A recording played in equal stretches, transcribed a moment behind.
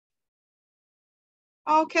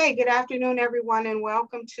Okay, good afternoon, everyone, and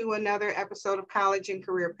welcome to another episode of College and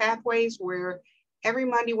Career Pathways, where every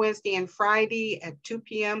Monday, Wednesday, and Friday at 2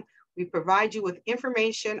 p.m., we provide you with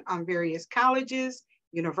information on various colleges,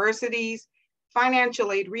 universities,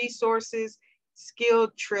 financial aid resources,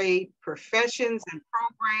 skilled trade professions and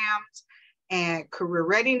programs, and career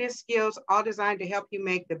readiness skills, all designed to help you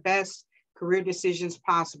make the best career decisions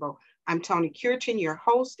possible. I'm Toni Curtin, your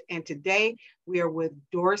host, and today we are with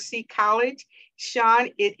Dorsey College. Sean,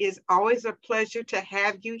 it is always a pleasure to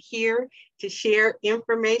have you here to share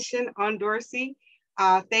information on Dorsey.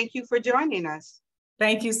 Thank you for joining us.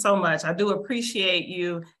 Thank you so much. I do appreciate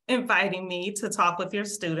you inviting me to talk with your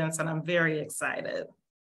students, and I'm very excited.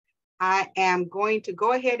 I am going to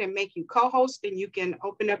go ahead and make you co-host, and you can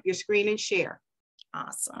open up your screen and share.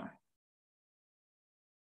 Awesome.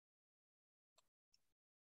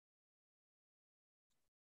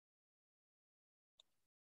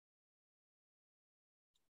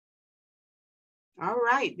 All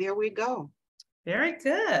right, there we go. Very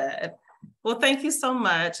good. Well, thank you so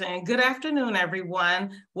much, and good afternoon,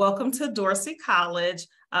 everyone. Welcome to Dorsey College.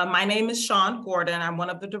 My name is Sean Gordon. I'm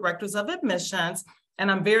one of the directors of admissions,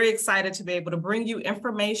 and I'm very excited to be able to bring you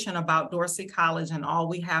information about Dorsey College and all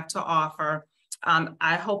we have to offer.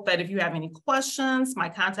 I hope that if you have any questions, my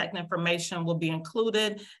contact information will be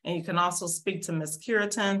included, and you can also speak to Ms.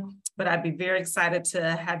 Curtin, but I'd be very excited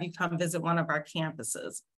to have you come visit one of our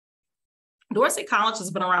campuses. Dorsey College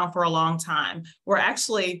has been around for a long time. We're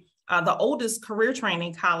actually the oldest career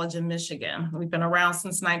training college in Michigan. We've been around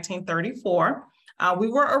since 1934. We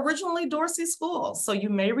were originally Dorsey schools, so you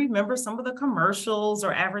may remember some of the commercials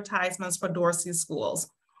or advertisements for Dorsey schools.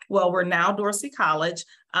 Well, we're now Dorsey College.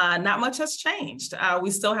 Not much has changed.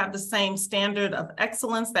 We still have the same standard of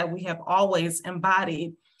excellence that we have always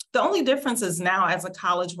embodied. The only difference is now as a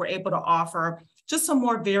college, we're able to offer just some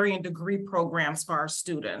more varying degree programs for our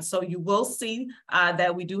students. So you will see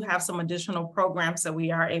that we do have some additional programs that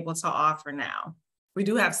we are able to offer now. We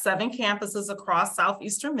do have 7 campuses across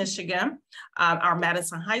Southeastern Michigan. Our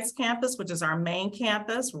Madison Heights campus, which is our main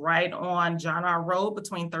campus, right on John R. Road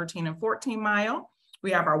between 13 and 14 Mile.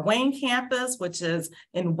 We have our Wayne campus, which is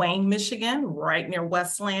in Wayne, Michigan, right near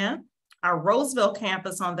Westland. Our Roseville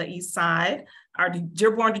campus on the east side, our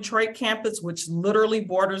Dearborn, Detroit campus, which literally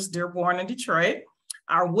borders Dearborn and Detroit,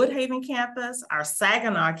 our Woodhaven campus, our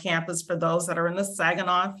Saginaw campus for those that are in the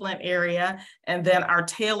Saginaw and Flint area, and then our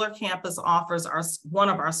Taylor campus offers one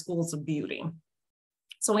of our schools of beauty.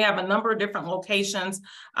 So we have a number of different locations.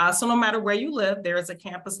 So no matter where you live, there is a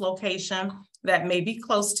campus location that may be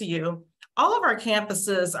close to you. All of our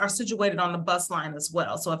campuses are situated on the bus line as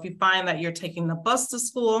well. So if you find that you're taking the bus to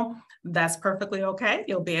school, that's perfectly okay.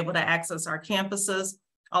 You'll be able to access our campuses.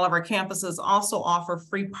 All of our campuses also offer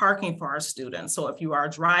free parking for our students. So if you are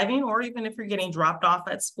driving or even if you're getting dropped off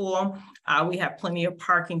at school, we have plenty of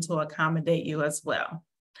parking to accommodate you as well.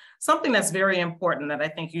 Something that's very important that I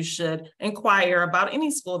think you should inquire about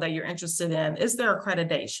any school that you're interested in is their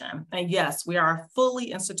accreditation. And yes, we are a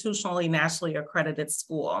fully institutionally nationally accredited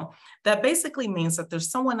school. That basically means that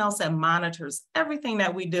there's someone else that monitors everything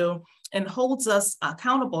that we do and holds us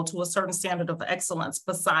accountable to a certain standard of excellence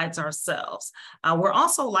besides ourselves. We're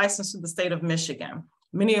also licensed to the state of Michigan.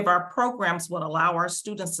 Many of our programs will allow our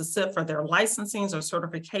students to sit for their licensings or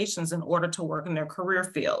certifications in order to work in their career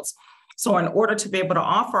fields. So in order to be able to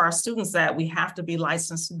offer our students that, we have to be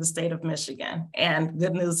licensed to the state of Michigan. And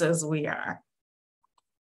good news is we are.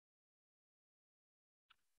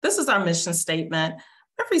 This is our mission statement.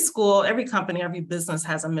 Every school, every company, every business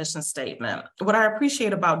has a mission statement. What I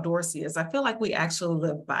appreciate about Dorsey is I feel like we actually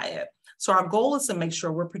live by it. So our goal is to make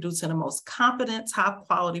sure we're producing the most competent, top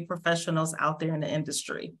quality professionals out there in the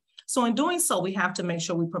industry. So in doing so, we have to make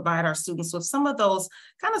sure we provide our students with some of those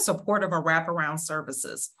kind of supportive or wraparound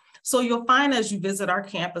services. So you'll find as you visit our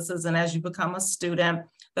campuses and as you become a student,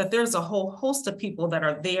 that there's a whole host of people that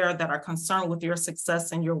are there that are concerned with your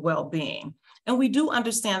success and your well-being. And we do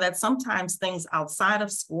understand that sometimes things outside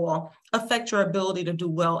of school affect your ability to do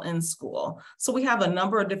well in school. So we have a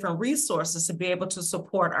number of different resources to be able to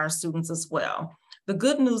support our students as well. The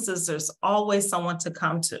good news is there's always someone to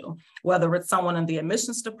come to, whether it's someone in the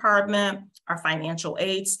admissions department, our financial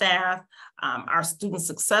aid staff, our student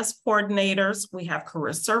success coordinators, we have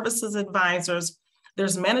career services advisors.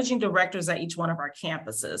 There's managing directors at each one of our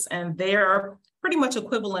campuses, and they're pretty much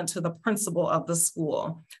equivalent to the principal of the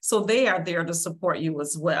school. So they are there to support you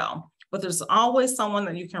as well. But there's always someone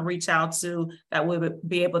that you can reach out to that will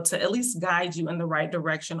be able to at least guide you in the right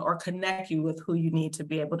direction or connect you with who you need to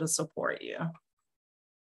be able to support you.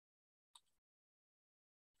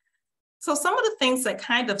 So some of the things that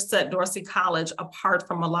kind of set Dorsey College apart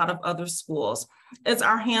from a lot of other schools is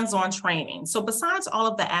our hands-on training. So besides all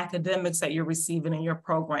of the academics that you're receiving in your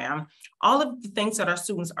program, all of the things that our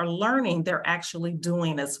students are learning, they're actually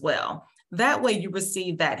doing as well. That way you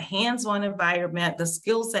receive that hands-on environment, the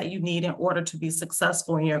skills that you need in order to be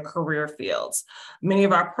successful in your career fields. Many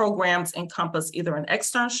of our programs encompass either an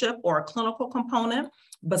externship or a clinical component,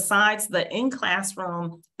 besides the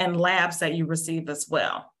in-classroom and labs that you receive as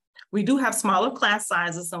well. We do have smaller class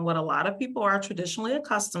sizes than what a lot of people are traditionally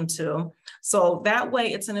accustomed to. So that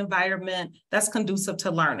way it's an environment that's conducive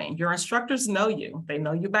to learning. Your instructors know you. They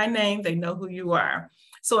know you by name. They know who you are.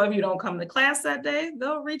 So if you don't come to class that day,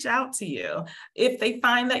 they'll reach out to you. If they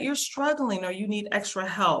find that you're struggling or you need extra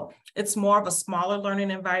help, it's more of a smaller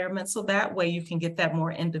learning environment. So that way you can get that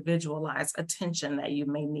more individualized attention that you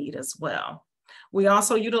may need as well. We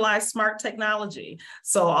also utilize smart technology.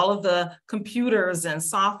 So all of the computers and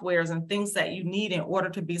softwares and things that you need in order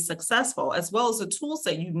to be successful, as well as the tools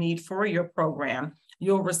that you need for your program,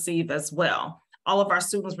 you'll receive as well. All of our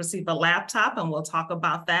students receive a laptop, and we'll talk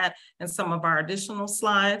about that in some of our additional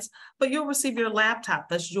slides, but you'll receive your laptop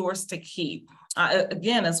that's yours to keep.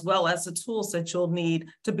 Again, as well as the tools that you'll need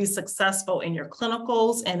to be successful in your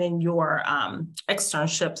clinicals and in your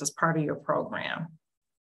externships as part of your program.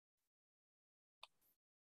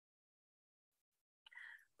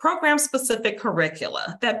 Program-specific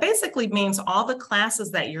curricula. That basically means all the classes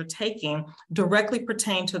that you're taking directly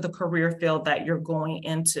pertain to the career field that you're going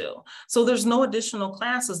into. So there's no additional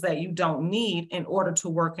classes that you don't need in order to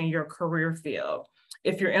work in your career field.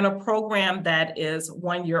 If you're in a program that is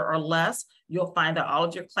 1 year or less, you'll find that all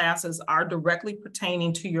of your classes are directly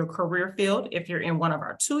pertaining to your career field. If you're in one of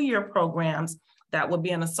our 2-year programs, that would be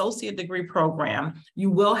an associate degree program. You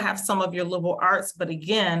will have some of your liberal arts, but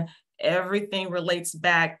again, everything relates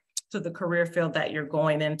back to the career field that you're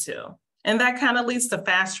going into. And that kind of leads to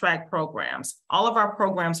fast track programs. All of our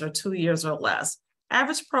programs are 2 years or less.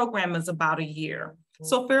 Average program is about a year.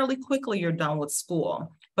 So fairly quickly you're done with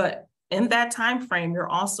school. But in that time frame, you're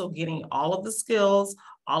also getting all of the skills,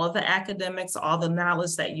 all of the academics, all the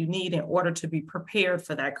knowledge that you need in order to be prepared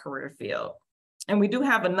for that career field. And we do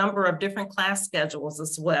have a number of different class schedules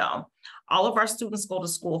as well. All of our students go to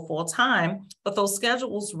school full time, but those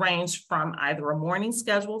schedules range from either a morning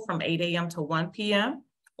schedule from 8 a.m. to 1 p.m.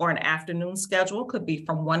 or an afternoon schedule could be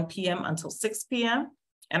from 1 p.m. until 6 p.m.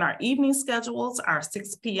 And our evening schedules are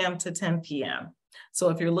 6 p.m. to 10 p.m. So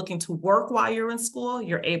if you're looking to work while you're in school,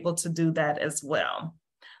 you're able to do that as well.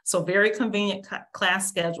 So very convenient class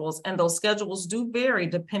schedules, and those schedules do vary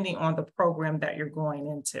depending on the program that you're going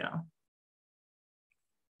into.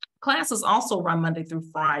 Classes also run Monday through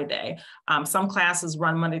Friday. Some classes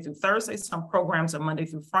run Monday through Thursday. Some programs are Monday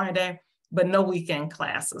through Friday, but no weekend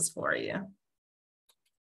classes for you.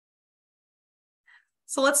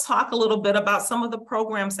 So let's talk a little bit about some of the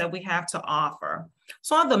programs that we have to offer.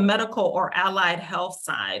 So on the medical or allied health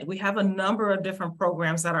side, we have a number of different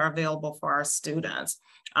programs that are available for our students,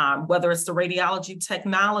 whether it's the radiology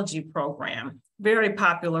technology program, very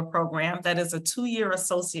popular program that is a 2-year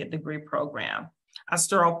associate degree program. A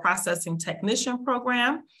sterile processing technician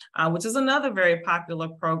program, which is another very popular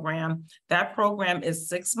program. That program is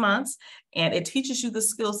 6 months, and it teaches you the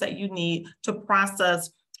skills that you need to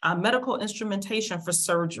process medical instrumentation for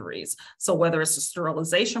surgeries. So whether it's a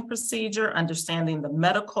sterilization procedure, understanding the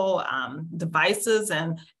medical devices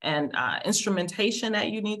and instrumentation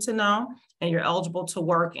that you need to know, and you're eligible to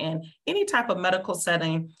work in any type of medical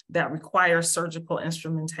setting that requires surgical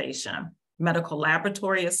instrumentation. Medical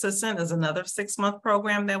laboratory assistant is another 6-month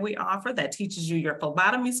program that we offer that teaches you your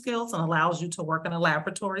phlebotomy skills and allows you to work in a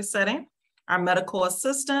laboratory setting. Our medical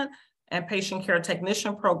assistant and patient care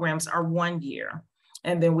technician programs are 1 year.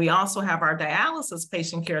 And then we also have our dialysis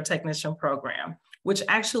patient care technician program, which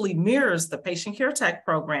actually mirrors the patient care tech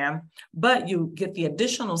program, but you get the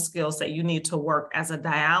additional skills that you need to work as a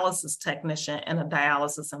dialysis technician in a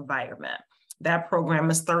dialysis environment. That program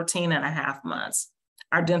is 13.5 months.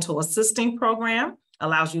 Our dental assisting program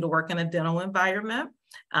allows you to work in a dental environment.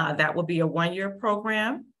 That will be a 1-year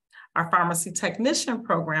program. Our pharmacy technician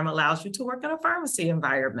program allows you to work in a pharmacy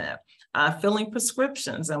environment, filling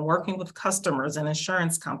prescriptions and working with customers and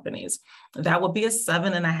insurance companies. That will be a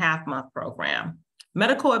 7.5-month program.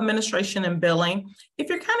 Medical administration and billing, if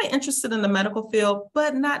you're kind of interested in the medical field,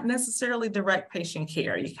 but not necessarily direct patient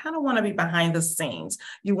care, you kind of want to be behind the scenes.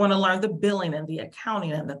 You want to learn the billing and the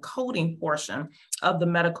accounting and the coding portion of the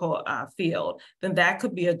medical field, then that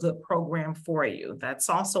could be a good program for you. That's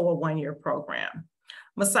also a 1-year program.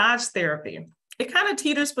 Massage therapy, it kind of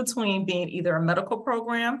teeters between being either a medical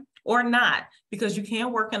program or not, because you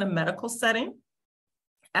can work in a medical setting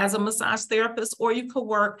as a massage therapist, or you could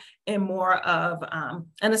work in more of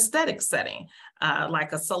an aesthetic setting,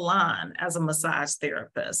 like a salon as a massage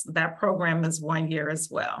therapist. That program is 1 year as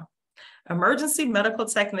well. Emergency medical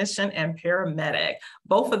technician and paramedic.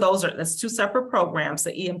 Both of those that's two separate programs.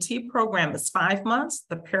 The EMT program is 5 months.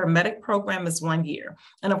 The paramedic program is 1 year.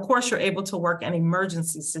 And of course, you're able to work in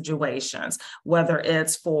emergency situations, whether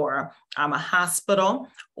it's for a hospital,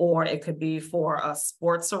 or it could be for a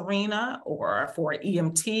sports arena, or for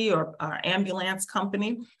EMT or ambulance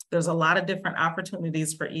company. There's a lot of different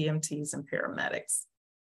opportunities for EMTs and paramedics.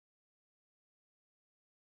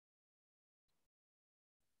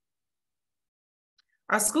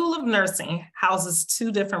 Our School of Nursing houses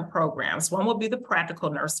two different programs. One will be the Practical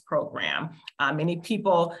Nurse Program. Many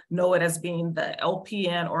people know it as being the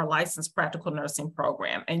LPN or Licensed Practical Nursing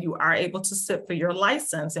Program, and you are able to sit for your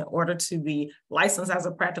license in order to be licensed as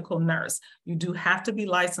a practical nurse. You do have to be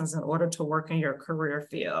licensed in order to work in your career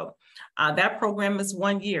field. That program is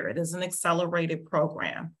 1 year. It is an accelerated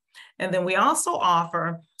program. And then we also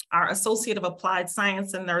offer our Associate of Applied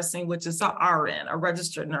Science in Nursing, which is a RN, a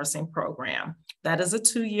registered nursing program. That is a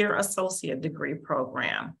 2-year associate degree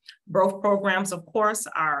program. Both programs, of course,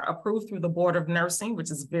 are approved through the Board of Nursing,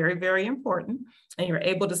 which is very, very important. And you're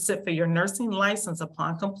able to sit for your nursing license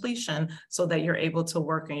upon completion so that you're able to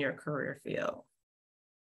work in your career field.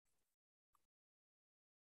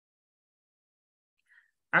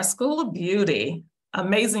 Our School of Beauty,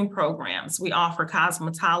 amazing programs. We offer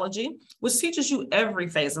cosmetology, which teaches you every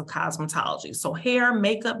phase of cosmetology. So hair,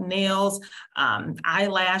 makeup, nails,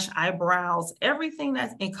 eyelash, eyebrows, everything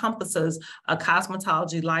that encompasses a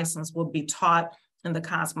cosmetology license will be taught in the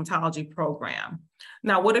cosmetology program.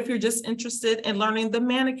 Now, what if you're just interested in learning the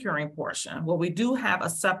manicuring portion? Well, we do have a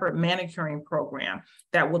separate manicuring program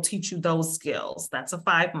that will teach you those skills. That's a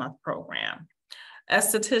 5-month program.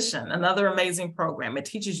 Esthetician, another amazing program. It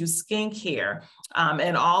teaches you skincare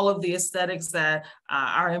and all of the aesthetics that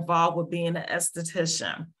are involved with being an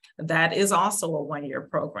esthetician. That is also a 1-year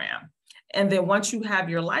program. And then once you have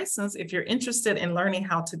your license, if you're interested in learning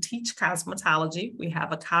how to teach cosmetology, we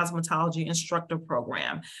have a cosmetology instructor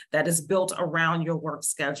program that is built around your work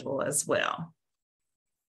schedule as well.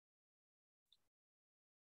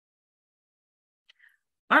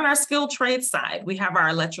 On our skilled trade side, we have our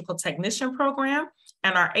electrical technician program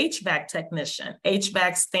and our HVAC technician.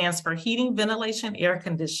 HVAC stands for heating, ventilation, air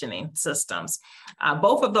conditioning systems.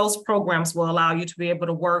 Both of those programs will allow you to be able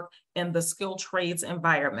to work in the skilled trades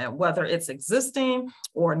environment, whether it's existing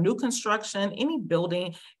or new construction, any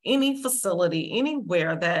building, any facility,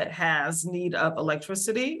 anywhere that has need of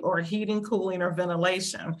electricity or heating, cooling, or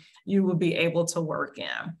ventilation, you will be able to work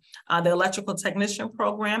in. The electrical technician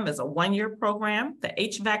program is a 1-year program. The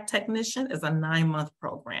HVAC technician is a 9-month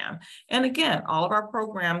program. And again, all of our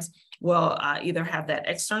programs will either have that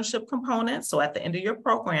externship component. So at the end of your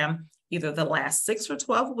program, either the last 6 or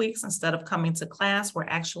 12 weeks, instead of coming to class, we're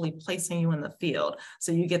actually placing you in the field.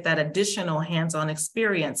 So you get that additional hands-on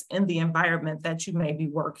experience in the environment that you may be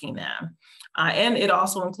working in. And it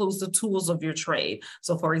also includes the tools of your trade.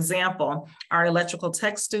 So for example, our electrical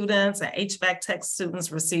tech students and HVAC tech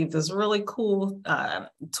students receive this really cool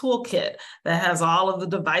toolkit that has all of the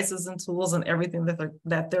devices and tools and everything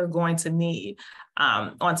that they're going to need.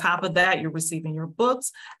 On top of that, you're receiving your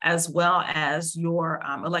books as well as your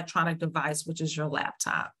electronic device, which is your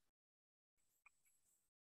laptop.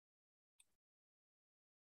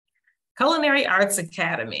 Culinary Arts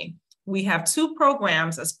Academy. We have 2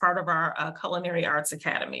 programs as part of our Culinary Arts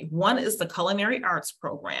Academy. One is the Culinary Arts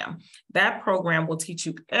program. That program will teach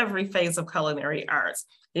you every phase of culinary arts.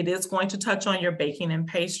 It is going to touch on your baking and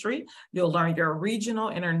pastry. You'll learn your regional,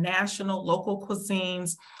 international, local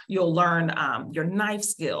cuisines. You'll learn your knife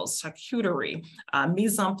skills, charcuterie,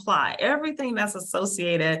 mise en place, everything that's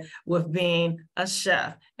associated with being a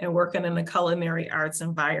chef and working in the culinary arts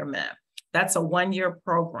environment. That's a 1-year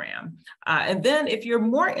program. And then if you're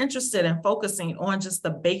more interested in focusing on just the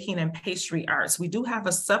baking and pastry arts, we do have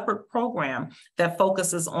a separate program that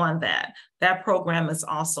focuses on that. That program is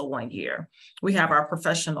also 1 year. We have our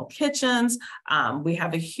professional kitchens. We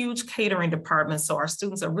have a huge catering department, so our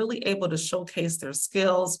students are really able to showcase their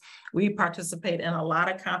skills. We participate in a lot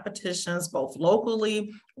of competitions, both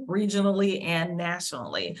locally, regionally, and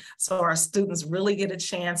nationally. So our students really get a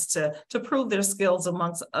chance to prove their skills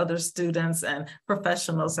amongst other students and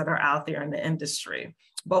professionals that are out there in the industry.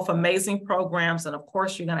 Both amazing programs. And of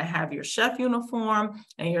course, you're going to have your chef uniform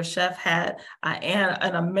and your chef hat and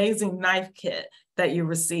an amazing knife kit that you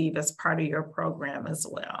receive as part of your program as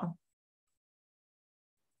well.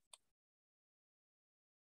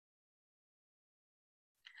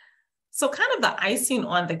 So kind of the icing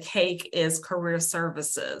on the cake is career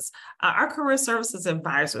services. Our career services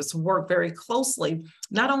advisors work very closely,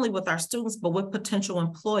 not only with our students, but with potential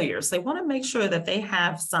employers. They want to make sure that they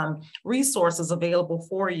have some resources available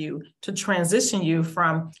for you to transition you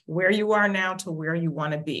from where you are now to where you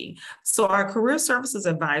want to be. So our career services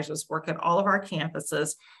advisors work at all of our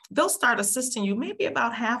campuses. They'll start assisting you maybe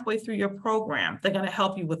about halfway through your program. They're going to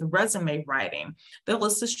help you with resume writing. They'll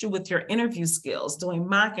assist you with your interview skills, doing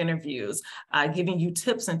mock interviews, giving you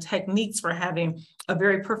tips and techniques for having a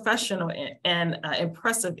very professional and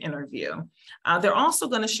impressive interview. They're also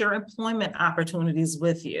going to share employment opportunities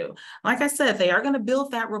with you. Like I said, they are going to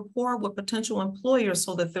build that rapport with potential employers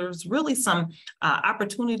so that there's really some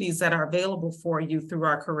opportunities that are available for you through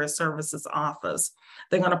our career services office.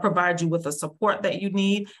 They're going to provide you with the support that you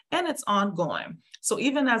need, and it's ongoing. So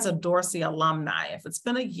even as a Dorsey alumni, if it's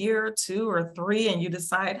been a year or 2 or 3 and you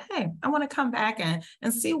decide, hey, I want to come back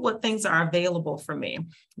and see what things are available for me,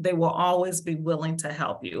 they will always be willing to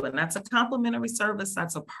help you. And that's a complimentary service.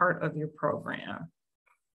 That's a part of your program.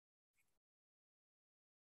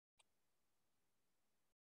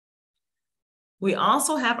 We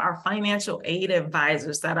also have our financial aid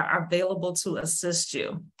advisors that are available to assist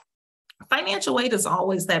you. Financial aid is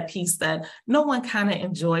always that piece that no one kind of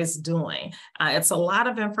enjoys doing. It's a lot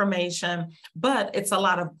of information, but it's a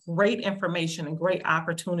lot of great information and great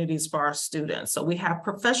opportunities for our students. So we have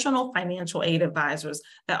professional financial aid advisors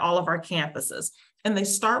at all of our campuses, and they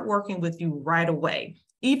start working with you right away.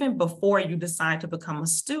 Even before you decide to become a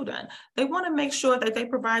student, they want to make sure that they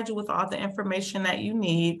provide you with all the information that you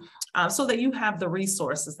need so that you have the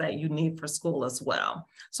resources that you need for school as well.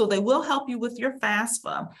 So they will help you with your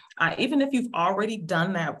FAFSA. Even if you've already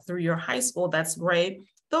done that through your high school, that's great.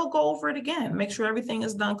 They'll go over it again, make sure everything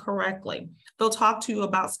is done correctly. They'll talk to you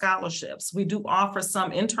about scholarships. We do offer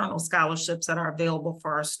some internal scholarships that are available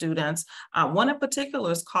for our students. One in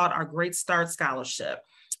particular is called our Great Start Scholarship.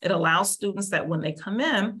 It allows students that when they come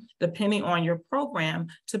in, depending on your program,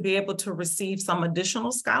 to be able to receive some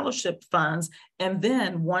additional scholarship funds. And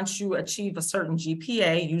then once you achieve a certain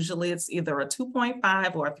GPA, usually it's either a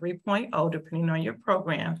 2.5 or a 3.0, depending on your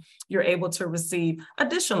program, you're able to receive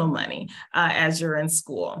additional money as you're in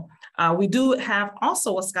school. We do have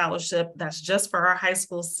also a scholarship that's just for our high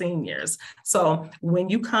school seniors. So when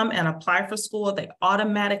you come and apply for school, they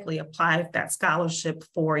automatically apply that scholarship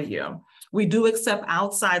for you. We do accept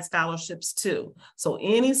outside scholarships too. So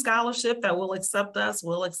any scholarship that will accept us,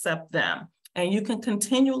 we'll accept them. And you can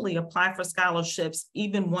continually apply for scholarships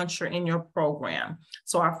even once you're in your program.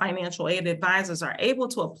 So our financial aid advisors are able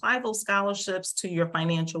to apply those scholarships to your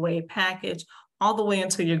financial aid package all the way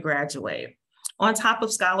until you graduate. On top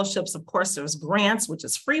of scholarships, of course, there's grants, which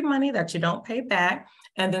is free money that you don't pay back,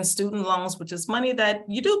 and then student loans, which is money that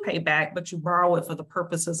you do pay back, but you borrow it for the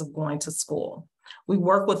purposes of going to school. We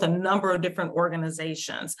work with a number of different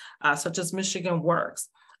organizations, such as Michigan Works,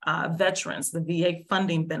 veterans, the VA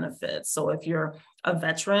funding benefits. So if you're a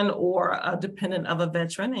veteran or a dependent of a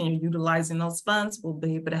veteran and you're utilizing those funds, we'll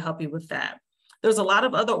be able to help you with that. There's a lot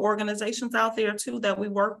of other organizations out there too that we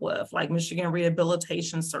work with, like Michigan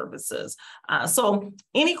Rehabilitation Services. So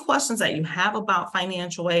any questions that you have about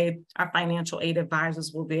financial aid, our financial aid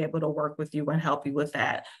advisors will be able to work with you and help you with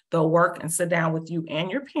that. They'll work and sit down with you and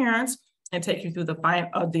your parents and take you through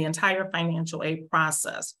the entire financial aid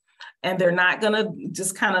process. And they're not going to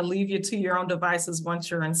just kind of leave you to your own devices once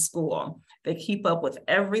you're in school. They keep up with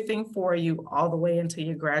everything for you all the way until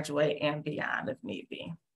you graduate and beyond if need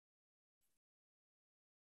be.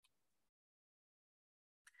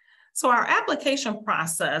 So our application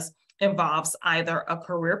process involves either a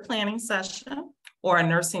career planning session or a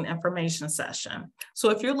nursing information session. So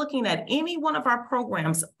if you're looking at any one of our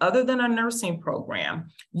programs other than a nursing program,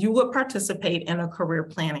 you would participate in a career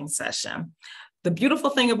planning session. The beautiful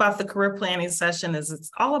thing about the career planning session is it's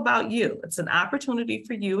all about you. It's an opportunity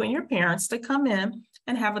for you and your parents to come in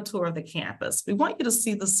and have a tour of the campus. We want you to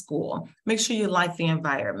see the school, make sure you like the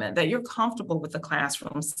environment, that you're comfortable with the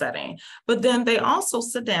classroom setting. But then they also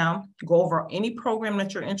sit down, go over any program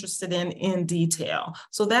that you're interested in detail.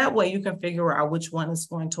 So that way you can figure out which one is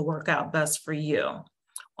going to work out best for you.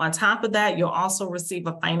 On top of that, you'll also receive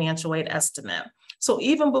a financial aid estimate. So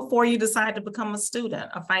even before you decide to become a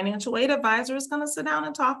student, a financial aid advisor is going to sit down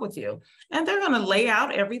and talk with you. And they're going to lay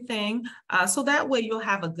out everything so that way you'll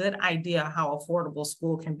have a good idea how affordable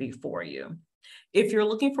school can be for you. If you're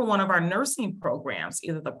looking for one of our nursing programs,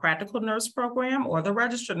 either the practical nurse program or the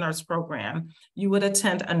registered nurse program, you would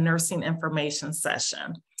attend a nursing information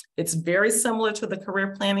session. It's very similar to the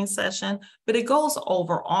career planning session, but it goes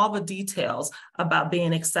over all the details about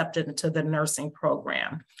being accepted into the nursing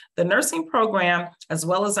program. The nursing program, as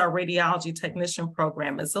well as our radiology technician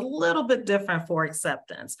program, is a little bit different for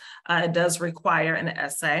acceptance. It does require an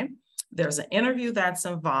essay. There's an interview that's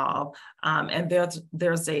involved, and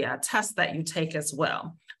there's a test that you take as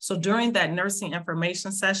well. So during that nursing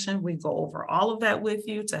information session, we go over all of that with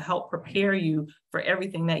you to help prepare you for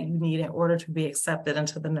everything that you need in order to be accepted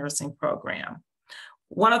into the nursing program.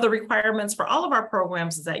 One of the requirements for all of our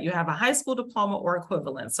programs is that you have a high school diploma or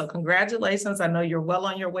equivalent. So congratulations, I know you're well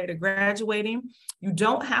on your way to graduating. You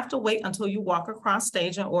don't have to wait until you walk across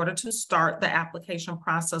stage in order to start the application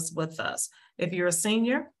process with us. If you're a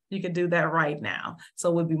senior, you can do that right now.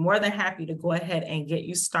 So we'd be more than happy to go ahead and get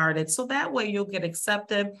you started. So that way you'll get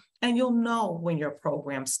accepted and you'll know when your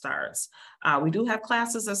program starts. We do have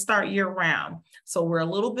classes that start year round. So we're a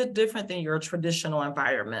little bit different than your traditional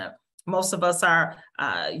environment. Most of us are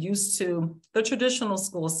used to the traditional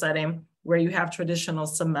school setting where you have traditional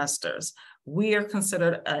semesters. We are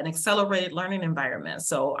considered an accelerated learning environment.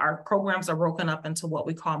 So our programs are broken up into what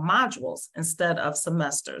we call modules instead of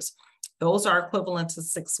semesters. Those are equivalent to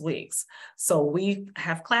 6 weeks. So we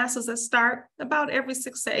have classes that start about every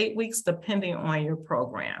 6 to 8 weeks, depending on your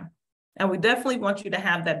program. And we definitely want you to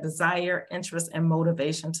have that desire, interest, and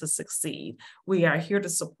motivation to succeed. We are here to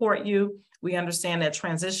support you. We understand that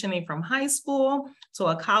transitioning from high school to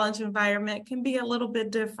a college environment can be a little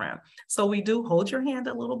bit different. So we do hold your hand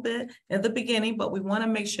a little bit in the beginning, but we want to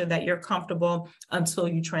make sure that you're comfortable until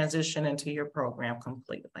you transition into your program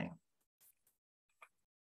completely.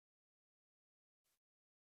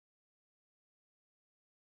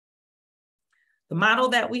 The model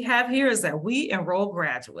that we have here is that we enroll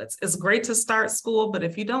graduates. It's great to start school, but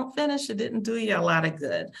if you don't finish, it didn't do you a lot of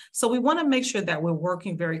good. So we want to make sure that we're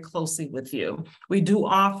working very closely with you. We do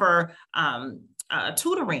offer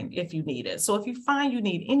tutoring if you need it. So if you find you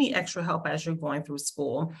need any extra help as you're going through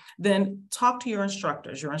school, then talk to your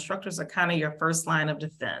instructors. Your instructors are kind of your first line of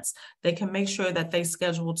defense. They can make sure that they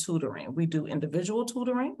schedule tutoring. We do individual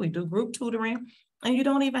tutoring, we do group tutoring, and you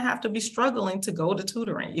don't even have to be struggling to go to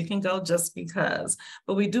tutoring. You can go just because.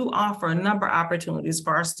 But we do offer a number of opportunities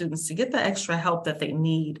for our students to get the extra help that they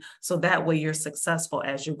need, so that way you're successful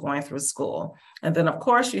as you're going through school. And then, of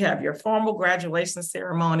course, you have your formal graduation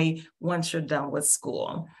ceremony once you're done with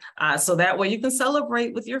school. So that way you can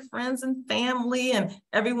celebrate with your friends and family and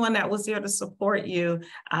everyone that was there to support you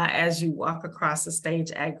as you walk across the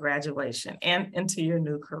stage at graduation and into your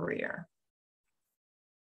new career.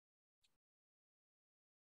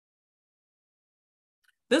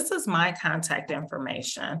 This is my contact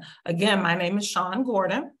information. Again, my name is Shawn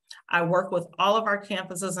Gordon. I work with all of our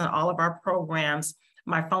campuses and all of our programs.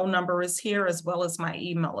 My phone number is here, as well as my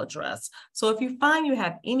email address. So if you find you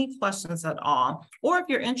have any questions at all, or if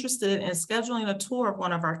you're interested in scheduling a tour of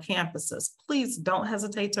one of our campuses, please don't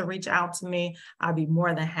hesitate to reach out to me. I'll be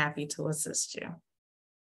more than happy to assist you.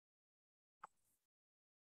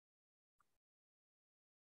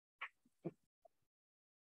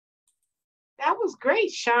 That was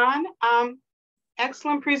great, Shawn.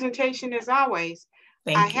 Excellent presentation as always.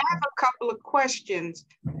 Thank you. I have a couple of questions.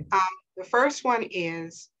 The first one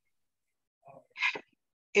is,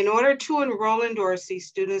 in order to enroll in Dorsey,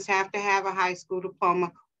 students have to have a high school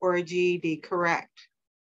diploma or a GED, correct?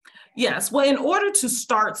 Yes, well, in order to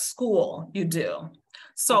start school, you do.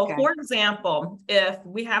 So okay. For example, if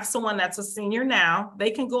we have someone that's a senior now,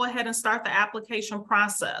 they can go ahead and start the application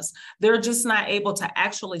process. They're just not able to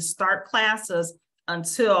actually start classes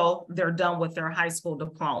until they're done with their high school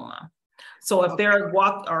diploma. So if they're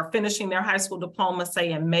finishing their high school diploma,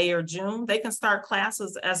 say in May or June, they can start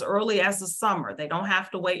classes as early as the summer. They don't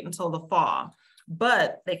have to wait until the fall,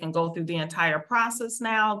 but they can go through the entire process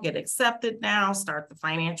now, get accepted now, start the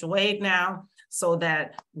financial aid now, so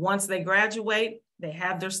that once they graduate, they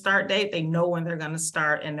have their start date, they know when they're going to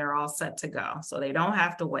start, and they're all set to go. So they don't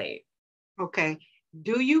have to wait. Okay.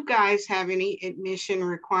 Do you guys have any admission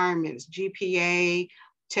requirements, GPA,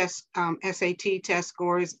 test, SAT test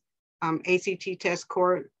scores, ACT test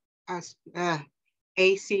score,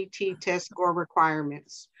 ACT test score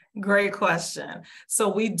requirements? Great question. So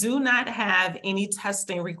we do not have any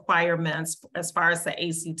testing requirements as far as the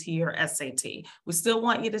ACT or SAT. We still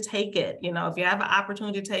want you to take it. You know, if you have an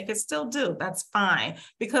opportunity to take it, still do. That's fine,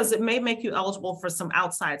 because it may make you eligible for some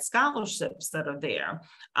outside scholarships that are there.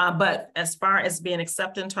 But as far as being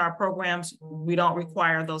accepted into our programs, we don't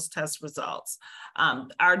require those test results.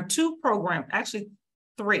 Our two programs, actually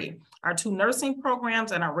 3. Our 2 nursing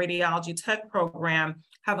programs and our radiology tech program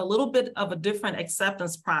have a little bit of a different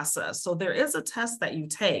acceptance process. So there is a test that you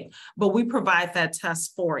take, but we provide that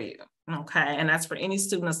test for you. Okay, and that's for any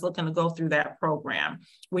student that's looking to go through that program.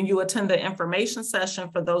 When you attend the information session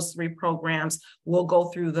for those 3 programs, we'll go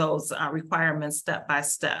through those requirements step by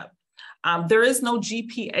step. There is no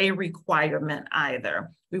GPA requirement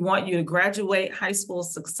either. We want you to graduate high school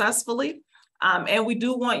successfully, and we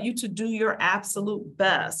do want you to do your absolute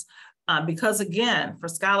best. Because again, for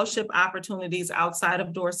scholarship opportunities outside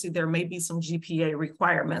of Dorsey, there may be some GPA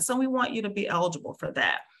requirements, and we want you to be eligible for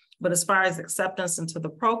that. But as far as acceptance into the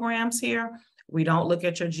programs here, we don't look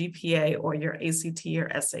at your GPA or your ACT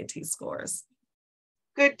or SAT scores.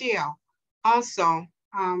 Good deal. Also,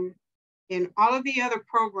 in all of the other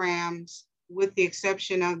programs, with the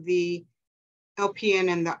exception of the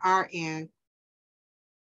LPN and the RN,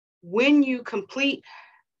 when you complete,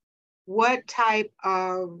 what type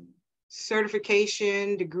of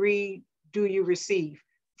certification degree do you receive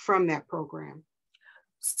from that program?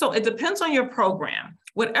 So it depends on your program.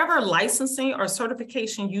 Whatever licensing or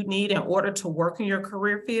certification you need in order to work in your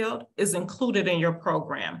career field is included in your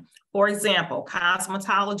program. For example,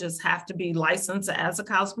 cosmetologists have to be licensed as a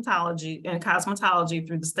cosmetology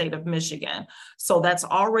through the state of Michigan. So that's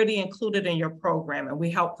already included in your program, and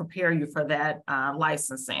we help prepare you for that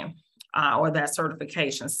licensing. Or that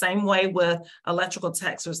certification. Same way with electrical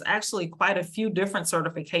techs. There's actually quite a few different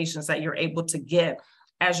certifications that you're able to get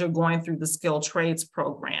as you're going through the skilled trades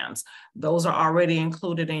programs. Those are already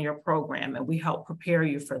included in your program, and we help prepare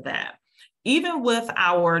you for that. Even with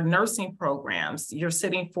our nursing programs, you're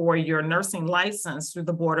sitting for your nursing license through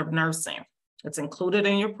the Board of Nursing. It's included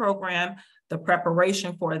in your program. The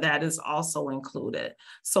preparation for that is also included.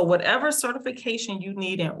 So whatever certification you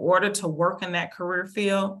need in order to work in that career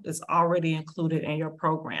field is already included in your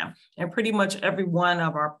program. And pretty much every one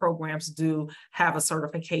of our programs do have a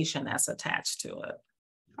certification that's attached to it.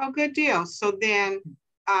 Oh, good deal. So then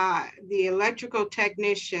the electrical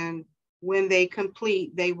technician, when they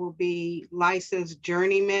complete, they will be licensed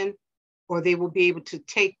journeymen, or they will be able to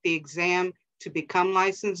take the exam to become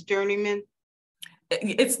licensed journeymen?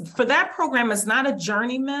 It's for that program, it's not a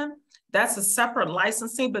journeyman. That's a separate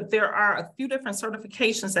licensing, but there are a few different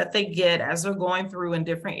certifications that they get as they're going through in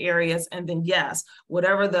different areas. And then yes,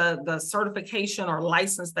 whatever the certification or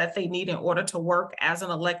license that they need in order to work as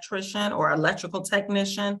an electrician or electrical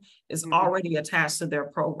technician is already attached to their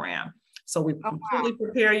program. So we completely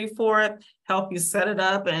prepare you for it, help you set it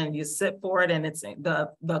up, and you sit for it. And it's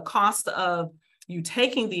the cost of you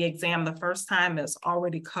taking the exam the first time is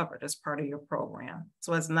already covered as part of your program.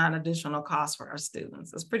 So it's not additional cost for our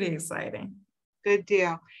students. It's pretty exciting. Good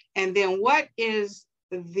deal. And then what is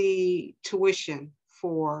the tuition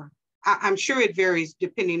for? I'm sure it varies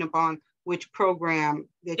depending upon which program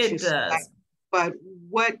that you select, but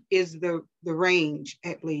what is the range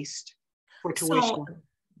at least for tuition? So,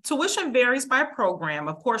 tuition varies by program.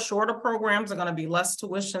 Of course, shorter programs are going to be less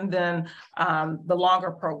tuition than the longer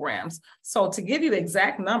programs. So to give you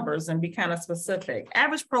exact numbers and be kind of specific,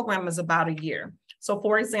 average program is about a year. So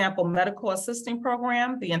for example, medical assisting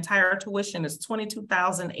program, the entire tuition is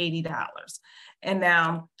 $22,080. And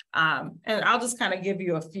now, and I'll just kind of give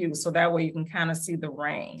you a few so that way you can kind of see the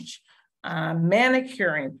range.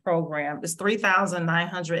 Manicuring program is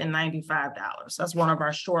 $3,995. That's one of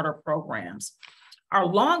our shorter programs. Our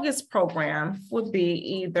longest program would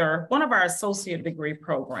be either one of our associate degree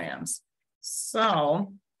programs.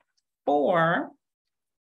 So for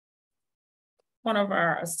one of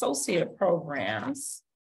our associate programs,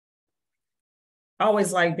 I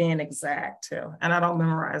always like being exact too, and I don't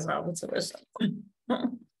memorize all the tuition.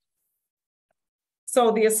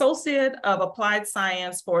 So the Associate of Applied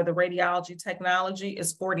Science for the Radiology Technology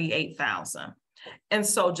is $48,000. And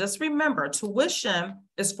so just remember, tuition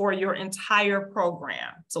is for your entire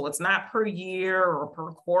program. So it's not per year or per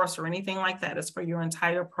course or anything like that. It's for your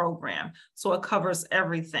entire program. So it covers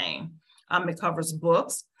everything. It covers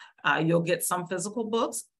books. You'll get some physical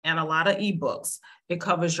books and a lot of ebooks. It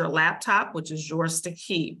covers your laptop, which is yours to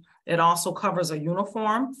keep. It also covers a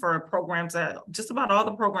uniform for programs that just about all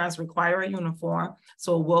the programs require a uniform.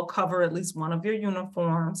 So it will cover at least one of your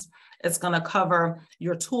uniforms. It's going to cover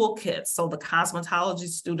your toolkits. So the cosmetology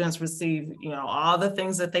students receive, all the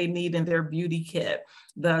things that they need in their beauty kit.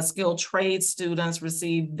 The skilled trade students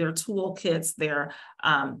receive their toolkits, their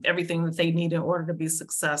everything that they need in order to be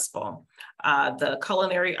successful. The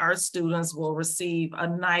culinary arts students will receive a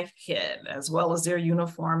knife kit as well as their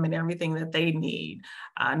uniform and everything that they need.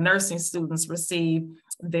 Nursing students receive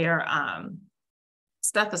their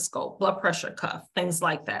stethoscope, blood pressure cuff, things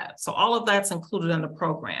like that. So all of that's included in the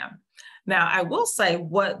program. Now, I will say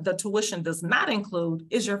what the tuition does not include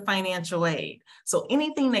is your financial aid. So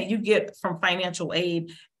anything that you get from financial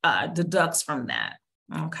aid deducts from that.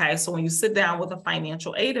 Okay, so when you sit down with a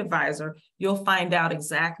financial aid advisor, you'll find out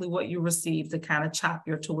exactly what you receive to kind of chop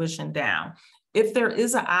your tuition down. If there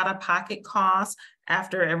is an out-of-pocket cost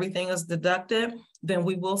after everything is deducted, then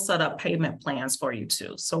we will set up payment plans for you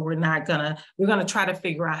too. So we're gonna try to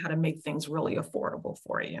figure out how to make things really affordable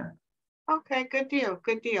for you. Okay, good deal,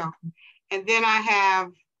 good deal. And then I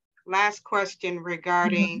have last question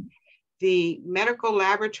regarding the medical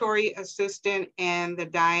laboratory assistant and the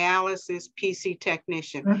dialysis PC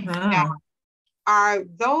technician. Now, are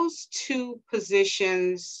those two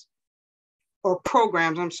positions or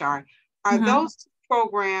programs, I'm sorry, are those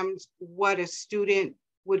programs what a student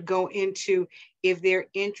would go into if they're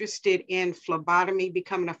interested in phlebotomy,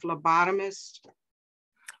 becoming a phlebotomist?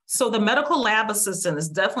 So the medical lab assistant is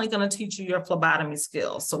definitely going to teach you your phlebotomy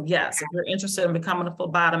skills. So yes, if you're interested in becoming a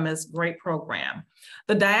phlebotomist, great program.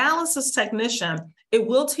 The dialysis technician, it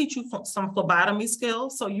will teach you some phlebotomy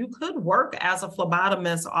skills. So you could work as a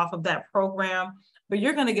phlebotomist off of that program, but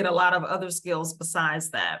you're going to get a lot of other skills besides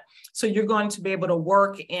that. So you're going to be able to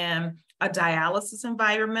work in a dialysis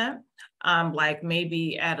environment, like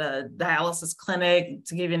maybe at a dialysis clinic.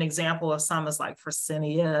 To give you an example of some is like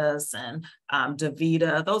Fresenius and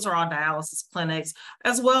DaVita. Those are all dialysis clinics,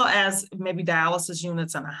 as well as maybe dialysis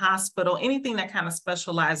units in a hospital, anything that kind of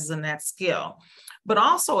specializes in that skill. But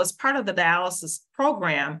also as part of the dialysis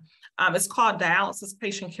program, it's called dialysis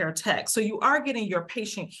patient care tech. So you are getting your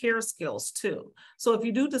patient care skills too. So if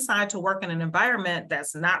you do decide to work in an environment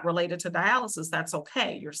that's not related to dialysis, that's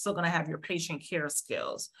okay. You're still going to have your patient care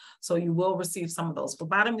skills. So you will receive some of those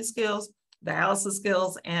phlebotomy skills, dialysis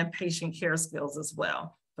skills, and patient care skills as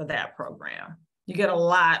well for that program. You get a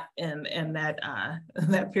lot in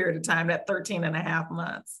that period of time, that 13 and a half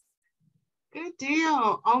months. Good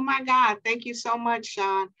deal. Oh my God. Thank you so much,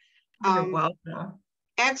 Sean. You're welcome.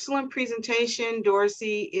 Excellent presentation.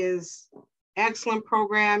 Dorsey is excellent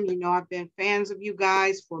program. You know, I've been fans of you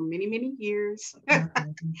guys for many, many years.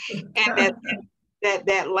 And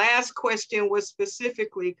that last question was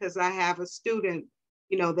specifically because I have a student,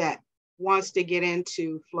 you know, that wants to get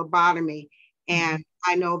into phlebotomy. And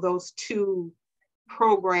I know those two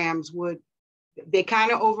programs they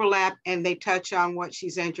kind of overlap and they touch on what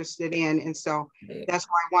she's interested in. And so that's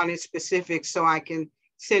why I wanted specifics so I can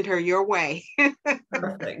send her your way.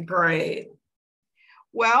 Perfect, great.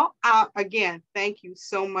 Well, again, thank you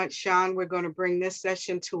so much, Sean. We're going to bring this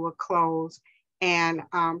session to a close and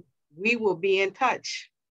we will be in touch.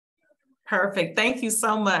 Perfect, thank you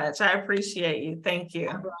so much. I appreciate you, thank you.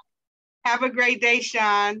 Have a great day,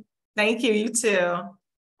 Sean. Thank you, you too.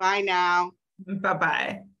 Bye now.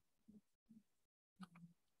 Bye-bye.